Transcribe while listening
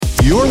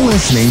You're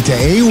listening to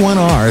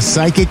A1R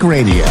Psychic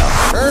Radio,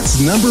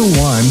 Earth's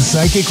 #1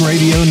 psychic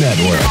radio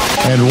network,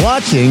 and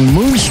watching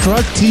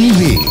Moonstruck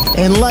TV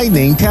and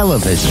Lightning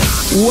Television.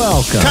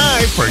 Welcome.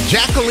 Time for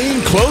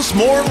Jacquelene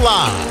Closemore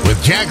Live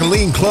with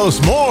Jacquelene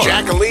Closemore.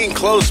 Jacquelene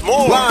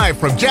Closemore. Live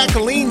from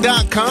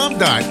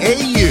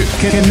Jacquelene.com.au.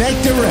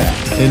 Connect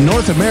direct. In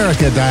North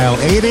America, dial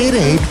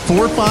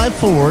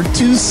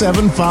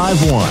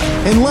 888-454-2751.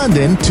 In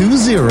London,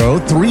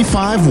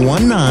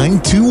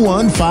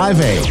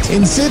 20-3519-2158.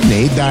 In Sydney,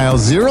 dial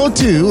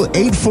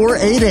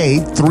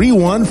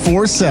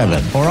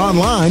 02-8488-3147. Or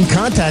online,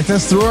 contact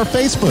us through our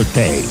Facebook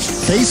page,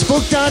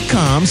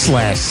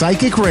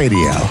 facebook.com/psychic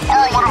radio.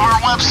 Or one of our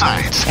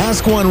websites,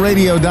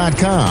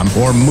 askoneradio.com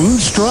or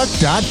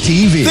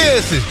moonstruck.tv.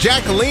 This is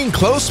Jacquelene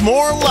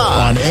Closemore Live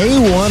on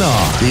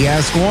A1R, the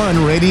Ask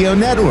One Radio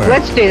Network.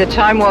 Let's do the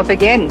time warp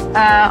again.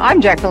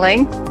 I'm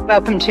Jacquelene.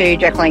 Welcome to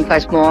Jacquelene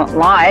Closemore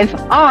Live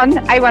on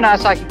A1R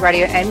Psychic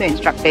Radio and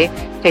Moonstruck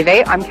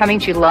TV. I'm coming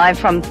to you live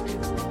from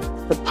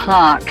the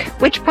park.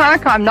 Which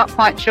park? I'm not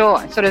quite sure.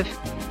 I sort of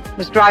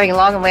was driving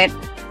along and went,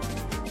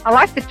 I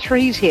like the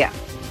trees here,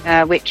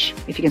 which,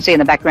 if you can see in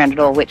the background at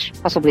all, which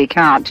possibly you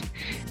can't,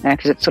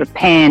 because it's sort of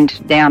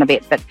panned down a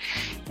bit. But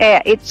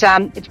yeah, it's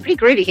pretty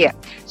groovy here.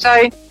 So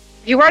if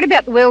you're worried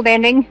about the world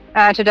ending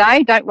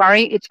today, don't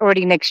worry. It's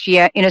already next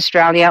year in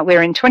Australia.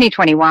 We're in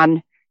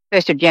 2021,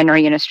 1st of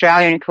January in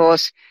Australia. And, of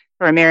course,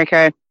 for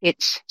America,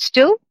 it's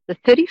still the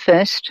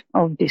 31st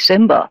of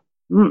December.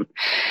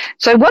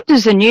 So what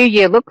does the new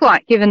year look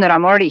like, given that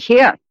I'm already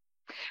here?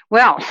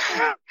 Well,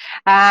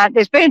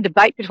 there's been a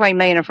debate between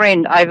me and a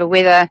friend over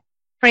whether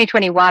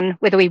 2021,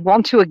 whether we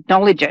want to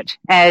acknowledge it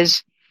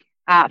as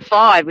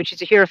 5, which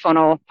is a Hierophant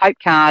or Pope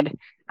card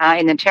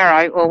in the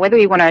tarot, or whether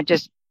we want to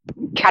just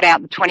cut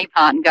out the 20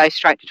 part and go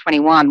straight to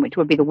 21, which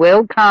would be the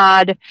World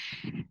card,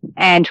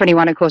 and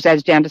 21, of course,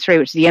 adds down to 3,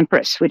 which is the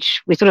Empress,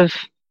 which we sort of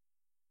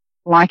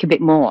like a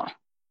bit more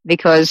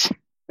because,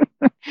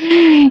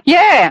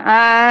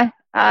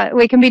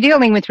 we can be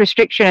dealing with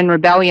restriction and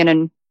rebellion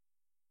and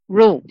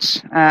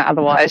rules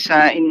otherwise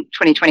in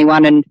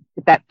 2021 and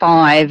with that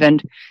 5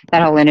 and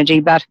that whole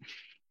energy. But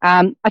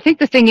I think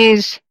the thing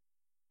is,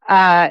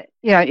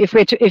 if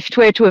we're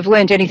to have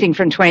learned anything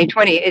from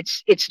 2020,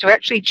 it's to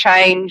actually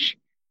change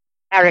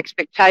our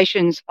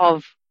expectations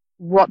of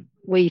what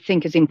we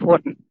think is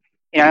important.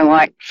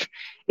 Like,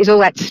 is all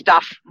that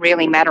stuff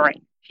really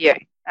mattering for you?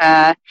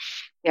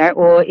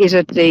 Or is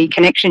it the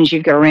connections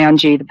you've got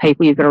around you, the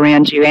people you've got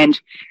around you, and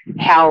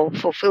how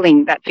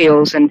fulfilling that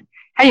feels, and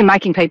how you're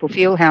making people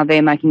feel, how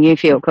they're making you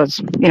feel?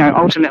 Because,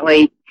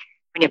 ultimately,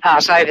 when you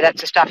pass over, that's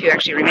the stuff you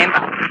actually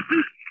remember.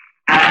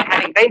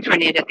 Having been through a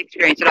near-death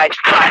experience at age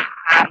 5,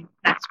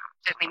 that's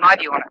certainly my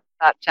view on it.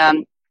 But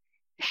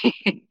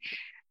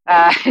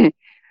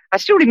I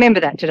still remember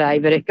that today,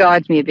 but it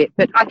guides me a bit.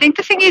 But I think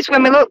the thing is,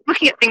 when we're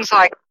looking at things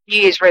like New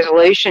Year's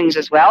resolutions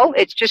as well,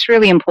 it's just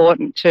really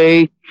important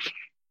to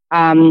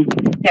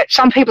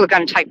some people are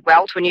going to take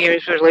well to a New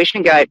Year's resolution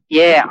and go,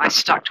 yeah, I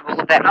stuck to all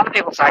of that. And other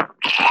people say,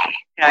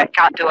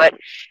 can't do it.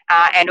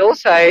 And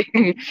also,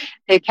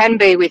 there can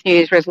be with New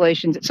Year's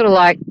resolutions, it's sort of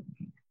like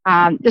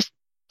just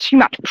too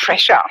much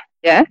pressure,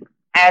 yeah?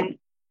 And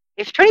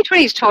if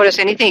 2020 has taught us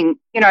anything,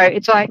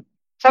 it's like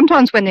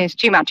sometimes when there's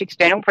too much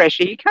external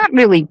pressure, you can't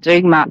really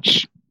do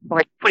much,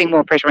 like putting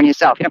more pressure on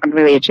yourself. You're not going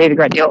to really achieve a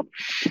great deal.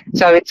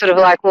 So it's sort of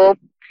like, well,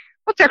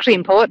 what's actually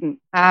important?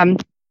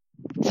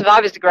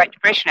 Survivors of the Great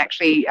Depression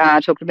actually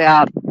talked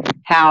about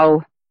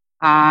how,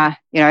 for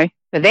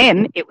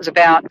them, it was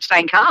about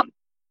staying calm.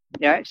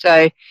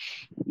 So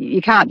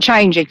you can't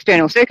change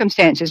external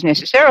circumstances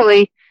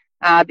necessarily,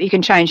 but you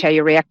can change how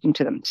you're reacting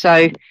to them.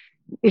 So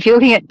if you're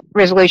looking at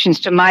resolutions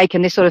to make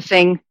and this sort of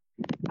thing,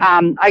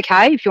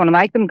 okay, if you want to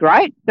make them,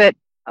 great. But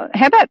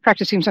how about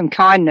practicing some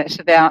kindness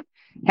about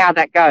how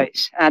that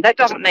goes? That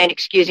doesn't mean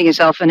excusing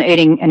yourself and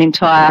eating an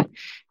entire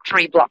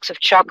 3 blocks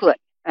of chocolate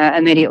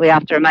immediately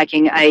after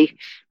making a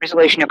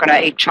resolution you're going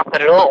to eat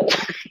chocolate at all.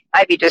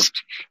 Maybe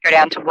just go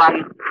down to one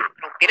little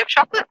bit of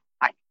chocolate,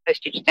 like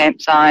postage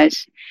stamp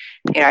size.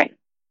 You're a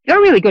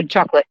really good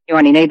chocolate. You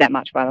only need that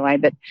much, by the way.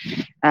 But,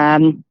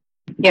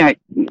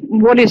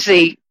 what is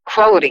the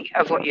quality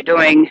of what you're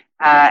doing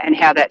and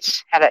how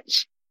that's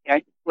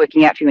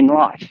working out for you in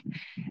life?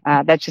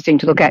 That's the thing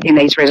to look at in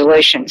these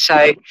resolutions.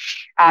 So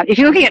if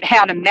you're looking at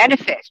how to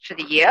manifest for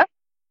the year,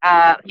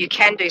 you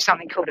can do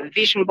something called a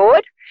vision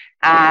board.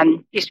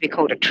 Used to be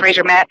called a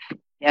treasure map.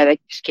 They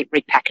just keep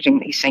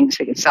repackaging these things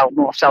so you can sell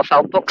more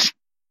self-help books,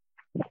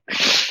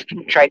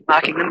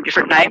 trademarking them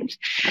different names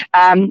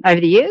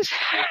over the years.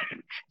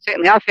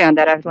 Certainly I've found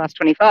that over the last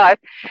 25.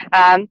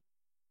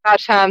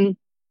 But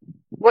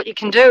what you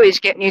can do is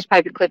get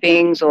newspaper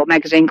clippings or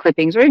magazine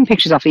clippings or even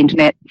pictures off the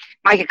internet,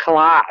 make a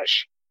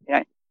collage.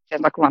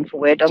 Sounds like a wonderful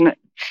word, doesn't it?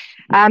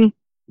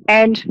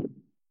 And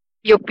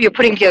you're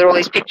putting together all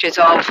these pictures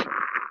of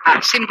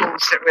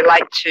symbols that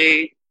relate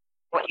to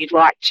what you'd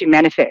like to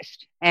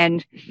manifest.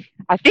 And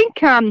I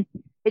think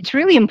it's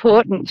really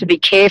important to be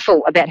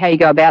careful about how you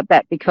go about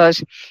that,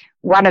 because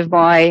one of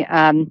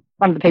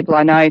the people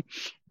I know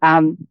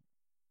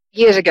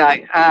years ago,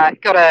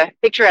 got a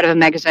picture out of a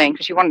magazine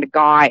because she wanted a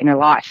guy in her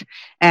life.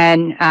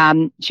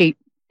 And she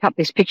cut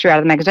this picture out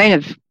of the magazine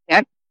of,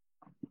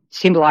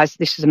 symbolised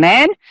this as a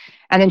man.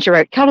 And then she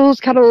wrote cuddles,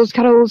 cuddles,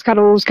 cuddles,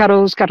 cuddles,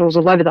 cuddles, cuddles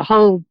all over the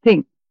whole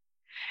thing.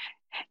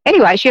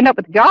 Anyway, she ended up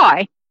with a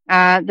guy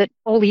that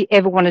all he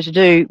ever wanted to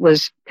do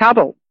was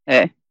cuddle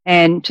her,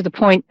 and to the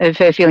point of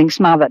her feeling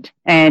smothered.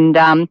 And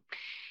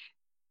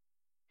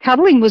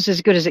cuddling was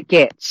as good as it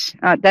gets.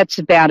 That's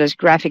about as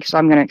graphic as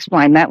I'm going to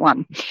explain that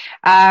one.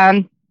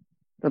 A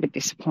little bit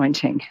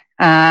disappointing.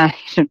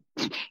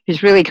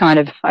 He's really kind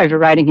of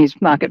overrating his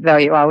market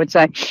value, I would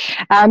say.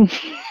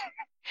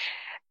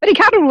 But he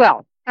cuddled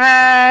well.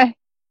 A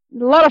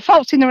lot of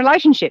faults in the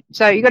relationship.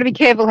 So you've got to be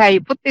careful how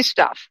you put this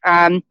stuff.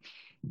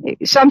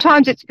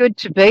 Sometimes it's good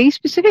to be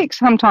specific.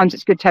 Sometimes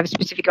it's good to have a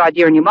specific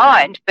idea in your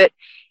mind, but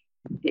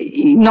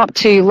not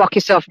to lock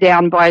yourself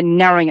down by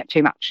narrowing it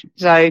too much.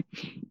 So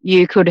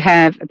you could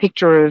have a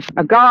picture of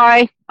a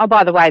guy. Oh,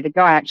 by the way, the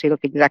guy actually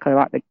looked exactly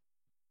like the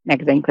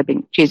magazine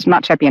clipping. She's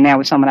much happier now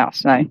with someone else,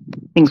 so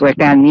things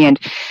worked out in the end.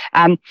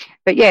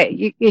 But yeah,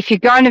 if you're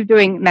going to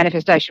doing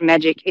manifestation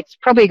magic, it's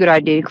probably a good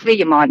idea to clear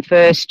your mind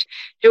first,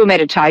 do a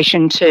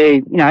meditation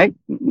to,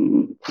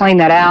 clean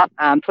that out,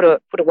 put a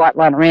white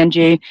line around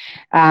you,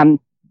 and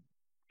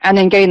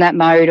then get in that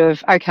mode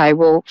of, okay,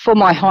 well, for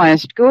my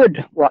highest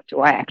good, what do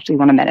I actually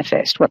want to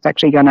manifest? What's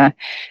actually going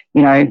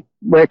to,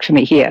 work for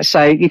me here?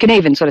 So you can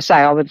even sort of say,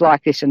 I would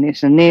like this and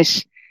this and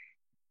this,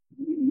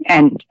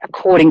 and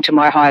according to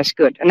my highest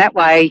good. And that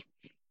way,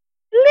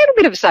 a little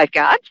bit of a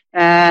safeguard,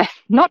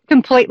 not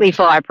completely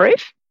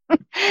fireproof,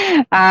 but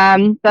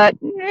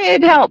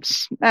it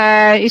helps.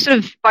 You sort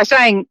of, by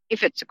saying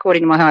if it's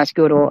according to my highest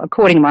good or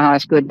according to my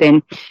highest good,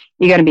 then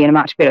you're going to be in a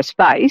much better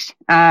space.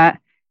 And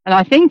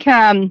I think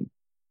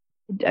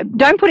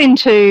don't put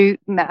into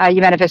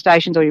your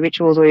manifestations or your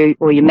rituals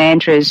or your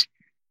mantras,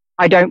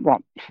 I don't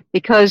want,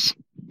 because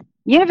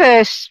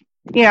universe,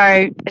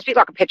 it's a bit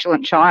like a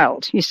petulant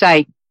child. You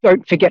say,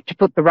 don't forget to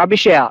put the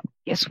rubbish out.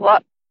 Guess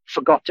what?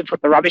 Forgot to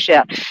put the rubbish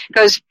out.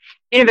 Because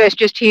universe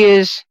just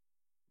hears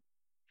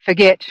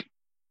forget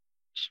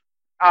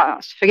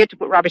to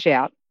put rubbish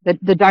out.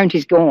 The don't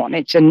is gone.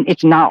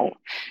 It's null.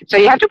 So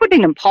you have to put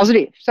it in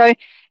positive. So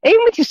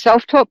even with your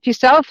self-talk to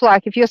yourself,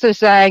 like if you're sort of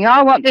saying,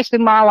 I want this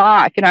in my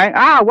life,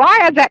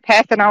 why is that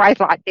person always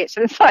like this?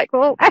 And it's like,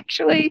 well,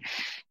 actually,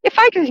 you're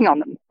focusing on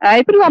them.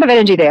 You put a lot of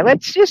energy there.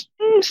 Let's just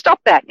stop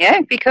that,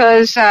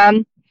 because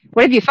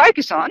whatever you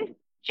focus on,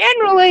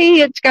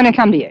 generally it's going to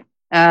come to you.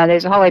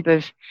 There's a whole heap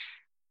of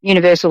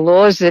universal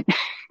laws that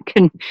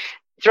can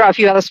throw a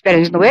few other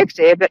spanners in the works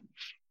there, but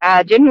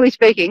generally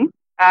speaking,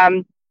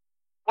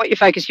 what you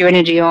focus your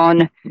energy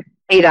on,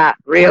 either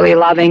really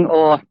loving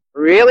or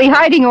really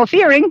hating or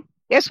fearing,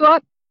 guess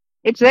what?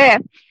 It's there.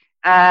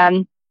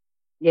 That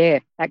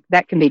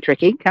can be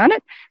tricky, can't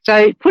it?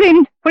 So put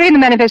in the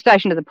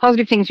manifestation of the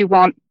positive things you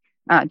want,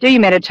 do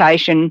your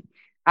meditation,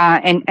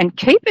 and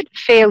keep it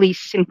fairly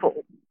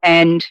simple.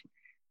 And,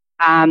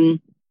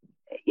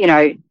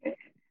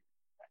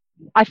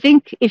 I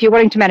think if you're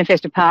wanting to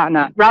manifest a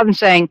partner, rather than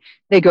saying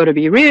they've got to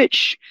be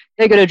rich,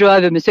 they've got to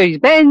drive a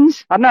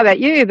Mercedes-Benz, I don't know about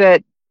you,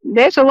 but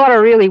there's a lot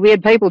of really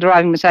weird people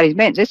driving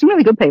Mercedes-Benz. There's some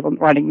really good people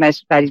riding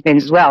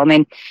Mercedes-Benz as well. I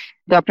mean,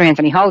 Dr.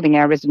 Anthony Holding,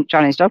 our resident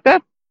Chinese doctor,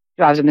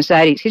 drives a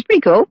Mercedes. He's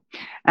pretty cool.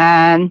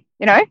 So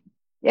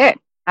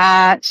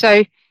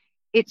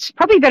it's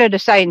probably better to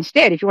say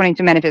instead, if you're wanting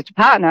to manifest a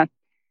partner,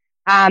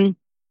 I'm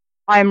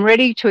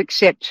ready to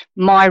accept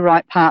my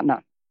right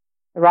partner,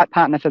 the right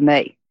partner for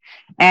me.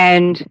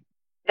 And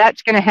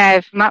that's going to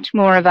have much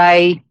more of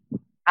a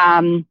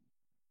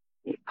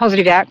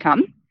positive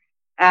outcome.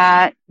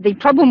 The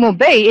problem will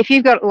be if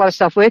you've got a lot of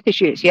self-worth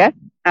issues,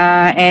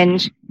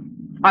 and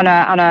on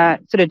a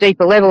sort of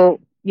deeper level,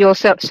 your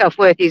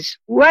self-worth is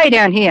way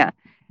down here,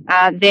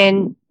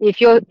 then if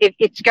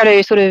it's going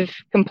to sort of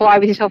comply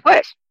with your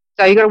self-worth.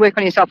 So you've got to work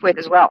on your self-worth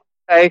as well.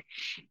 So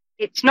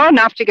it's not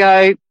enough to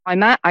go,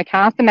 I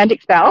cast the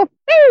magic spell.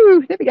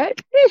 Ooh, there we go.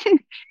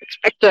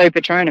 Expecto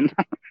Patronum.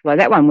 Well,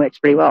 that one works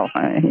pretty well.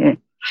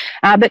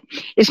 But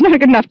it's not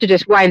good enough to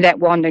just wave that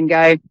wand and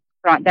go,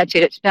 right, that's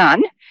it, it's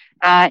done.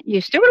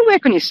 You've still got to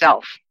work on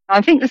yourself.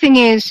 I think the thing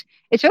is,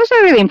 it's also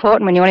really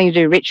important when you're wanting to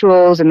do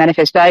rituals and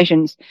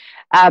manifestations.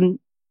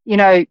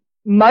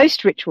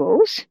 Most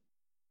rituals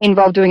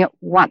involve doing it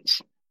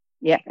once.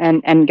 Yeah,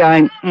 and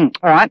going, all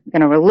right, I'm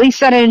going to release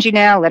that energy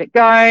now, let it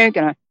go,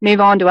 going to move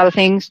on to other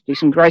things, do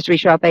some grocery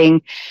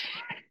shopping,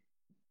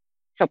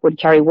 chop wood,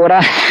 carry water,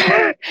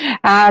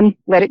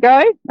 let it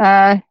go,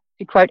 to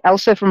quote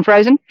Elsa from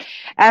Frozen.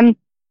 And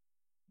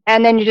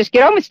then you just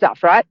get on with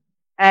stuff, right?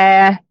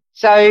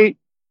 So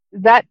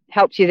that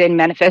helps you then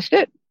manifest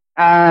it.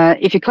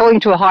 If you're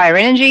calling to a higher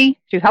energy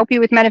to help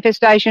you with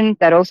manifestation,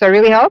 that also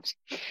really helps.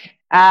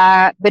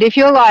 But if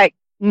you're like,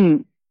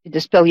 did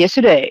the spell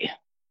yesterday,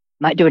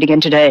 might do it again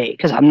today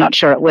because I'm not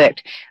sure it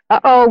worked.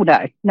 No.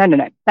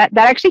 That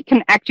actually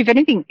can activate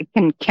anything. It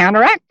can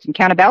counteract and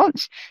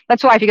counterbalance.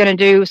 That's why if you're going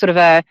to do sort of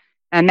a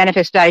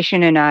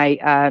manifestation and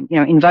a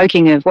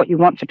invoking of what you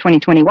want for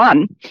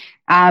 2021,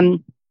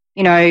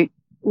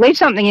 leave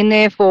something in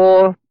there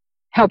for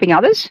helping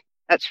others.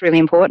 That's really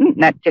important.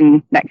 That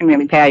can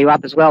really power you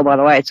up as well, by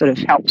the way. It sort of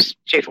helps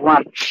 2 for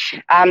 1.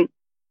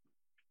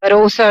 But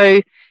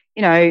also,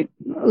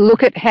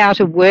 look at how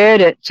to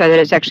word it so that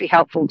it's actually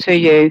helpful to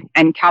you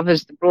and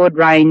covers the broad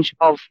range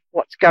of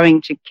what's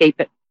going to keep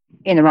it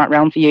in the right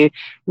realm for you,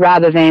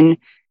 rather than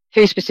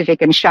too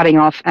specific and shutting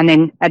off, and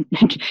then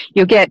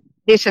you'll get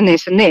this and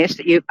this and this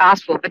that you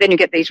asked for, but then you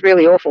get these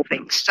really awful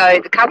things. So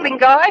the cuddling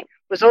guy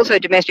was also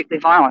domestically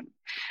violent.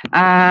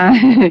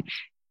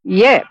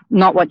 Yeah,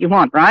 not what you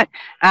want, right?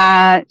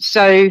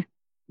 So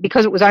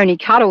because it was only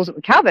cuddles that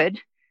were covered,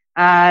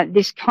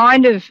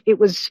 it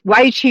was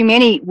way too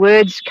many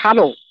words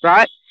cuddle,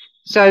 right?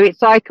 So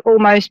it's like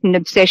almost an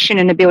obsession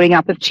and a building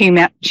up of too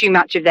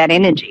much of that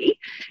energy.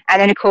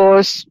 And then, of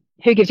course,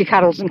 who gives you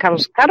cuddles and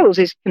cuddles and cuddles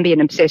can be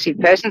an obsessive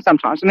person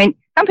sometimes. I mean,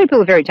 some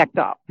people are very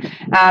tactile.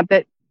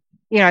 But,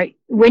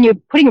 when you're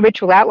putting a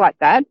ritual out like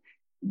that,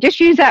 just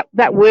use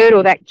that word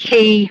or that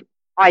key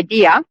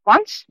idea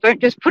once. Don't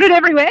just put it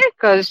everywhere,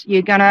 because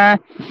you're going to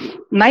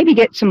maybe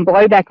get some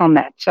blowback on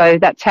that. So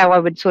that's how I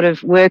would sort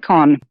of work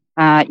on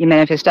your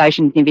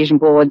manifestations, your vision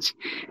boards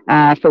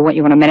for what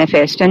you want to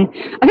manifest. And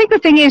I think the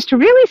thing is to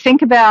really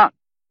think about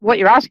what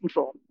you're asking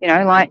for.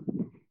 Like,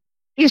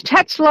 is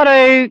Tats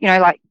Lotto,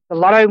 like the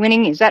lotto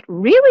winning, is that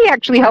really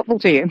actually helpful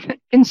to you? It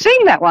can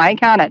seem that way,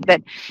 can't it?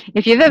 But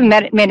if you've ever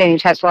met any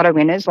Tats Lotto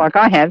winners, like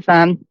I have,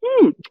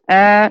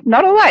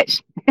 not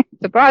always.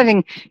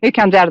 Surprising who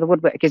comes out of the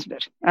woodwork, isn't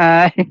it?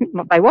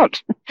 What they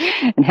want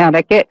and how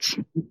that gets.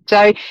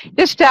 So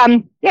just,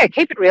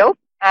 keep it real.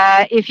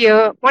 If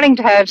you're wanting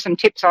to have some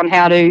tips on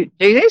how to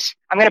do this,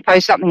 I'm going to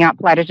post something up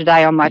later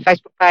today on my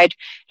Facebook page,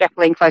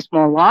 Jacquelene Close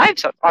More Live.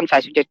 So on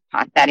Facebook, just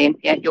type that in.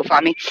 Yeah, you'll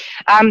find me.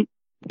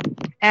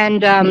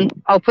 And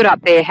I'll put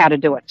up there how to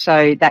do it,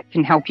 so that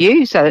can help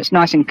you. So it's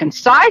nice and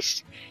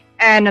concise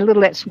and a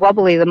little less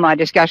wobbly than my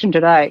discussion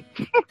today.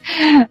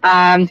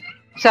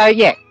 So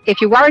yeah, if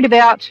you're worried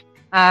about,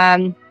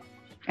 and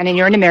then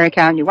you're in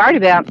America and you're worried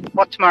about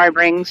what tomorrow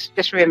brings,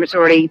 just remember it's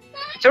already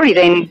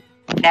then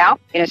now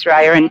in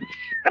Australia, and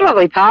got a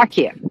lovely park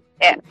here.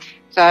 Yeah.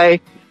 So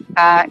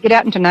get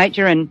out into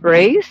nature and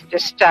breathe.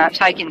 Just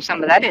take in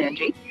some of that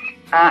energy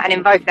and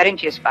invoke that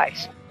into your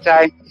space.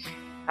 So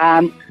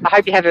I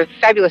hope you have a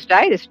fabulous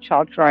day. There's a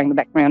child crying in the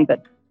background,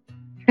 but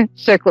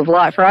circle of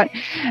life, right?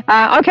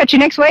 I'll catch you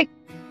next week.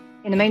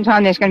 In the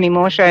meantime, there's going to be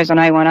more shows on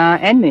A1R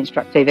and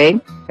Moonstruck TV.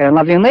 So I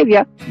love you and leave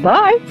you.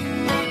 Bye.